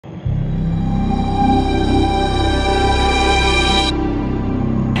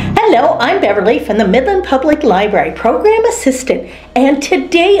Hello, I'm Beverly from the Midland Public Library, Program Assistant, and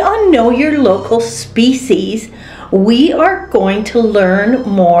today on Know Your Local Species, we are going to learn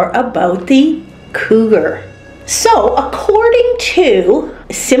more about the cougar. So, according to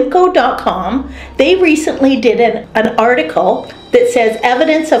Simcoe.com, they recently did an article that says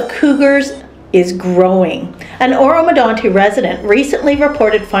evidence of cougars is growing. An Oromadonte resident recently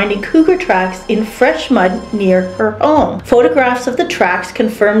reported finding cougar tracks in fresh mud near her home. Photographs of the tracks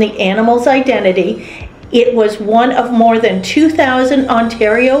confirm the animal's identity. It was one of more than 2,000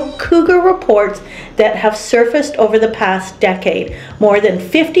 Ontario cougar reports that have surfaced over the past decade, more than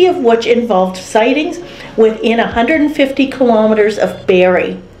 50 of which involved sightings within 150 kilometers of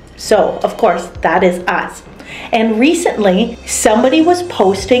Barrie. So, of course, that is us. And recently, somebody was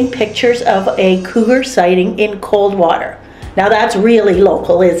posting pictures of a cougar sighting in Coldwater. Now that's really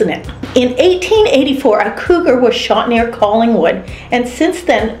local, isn't it? In 1884, a cougar was shot near Collingwood, and since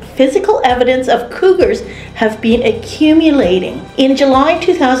then, physical evidence of cougars have been accumulating. In July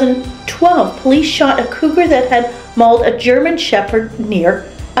 2012, police shot a cougar that had mauled a German Shepherd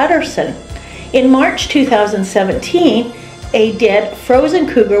near Utterson. In March 2017, a dead frozen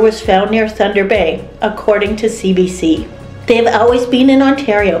cougar was found near Thunder Bay, according to CBC. They have always been in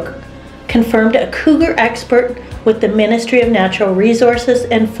Ontario, confirmed a cougar expert with the Ministry of Natural Resources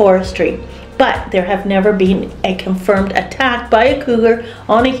and Forestry, but there have never been a confirmed attack by a cougar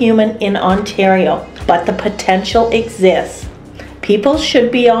on a human in Ontario, but the potential exists. People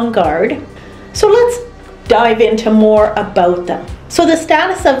should be on guard. So let's dive into more about them. So the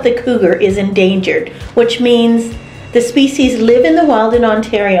status of the cougar is endangered, which means the species live in the wild in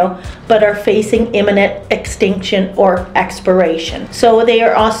Ontario, but are facing imminent extinction or expiration. So they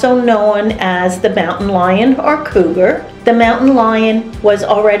are also known as the mountain lion or cougar. The mountain lion was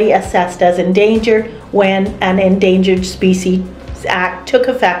already assessed as endangered when an Endangered Species Act took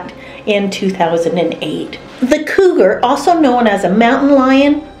effect in 2008. The cougar, also known as a mountain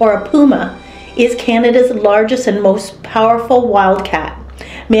lion or a puma, is Canada's largest and most powerful wildcat.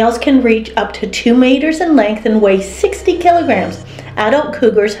 Males can reach up to 2 meters in length and weigh 60 kilograms. Adult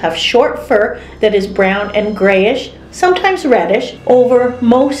cougars have short fur that is brown and grayish, sometimes reddish, over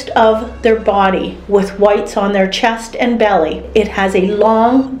most of their body, with whites on their chest and belly. It has a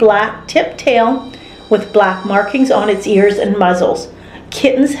long black tipped tail with black markings on its ears and muzzles.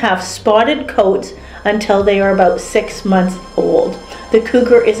 Kittens have spotted coats until they are about 6 months old. The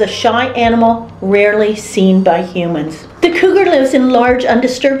cougar is a shy animal, rarely seen by humans. The cougar lives in large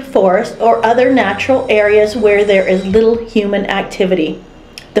undisturbed forests or other natural areas where there is little human activity.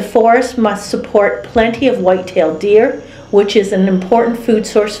 The forest must support plenty of white-tailed deer, which is an important food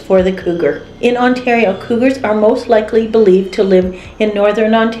source for the cougar. In Ontario, cougars are most likely believed to live in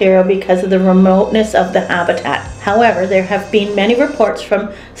northern Ontario because of the remoteness of the habitat. However, there have been many reports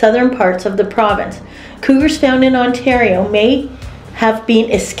from southern parts of the province. Cougars found in Ontario may have been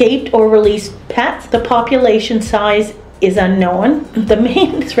escaped or released pets. The population size is unknown. The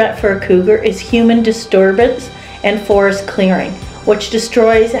main threat for a cougar is human disturbance and forest clearing, which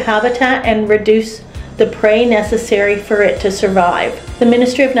destroys habitat and reduces the prey necessary for it to survive. The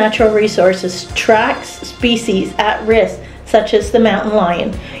Ministry of Natural Resources tracks species at risk, such as the mountain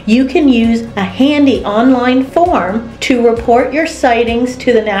lion. You can use a handy online form to report your sightings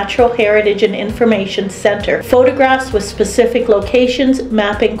to the Natural Heritage and Information Center. Photographs with specific locations,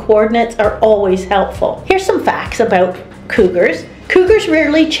 mapping coordinates are always helpful. Here's some facts about cougars. Cougars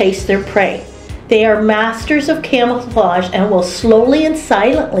rarely chase their prey. They are masters of camouflage and will slowly and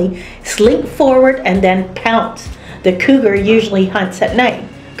silently slink forward and then pounce. The cougar usually hunts at night.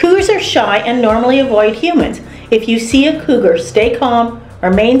 Cougars are shy and normally avoid humans. If you see a cougar, stay calm,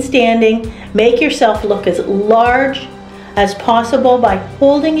 remain standing, make yourself look as large as possible by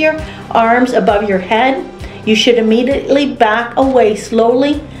holding your arms above your head. You should immediately back away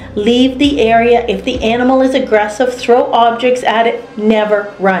slowly. Leave the area. If the animal is aggressive, throw objects at it,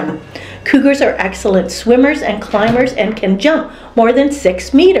 never run. Cougars are excellent swimmers and climbers and can jump more than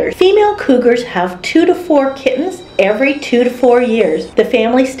 6 meters. Female cougars have 2 to 4 kittens every 2 to 4 years. The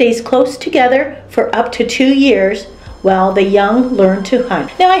family stays close together for up to 2 years while the young learn to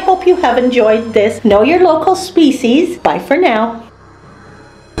hunt. Now I hope you have enjoyed this Know Your Local Species. Bye for now.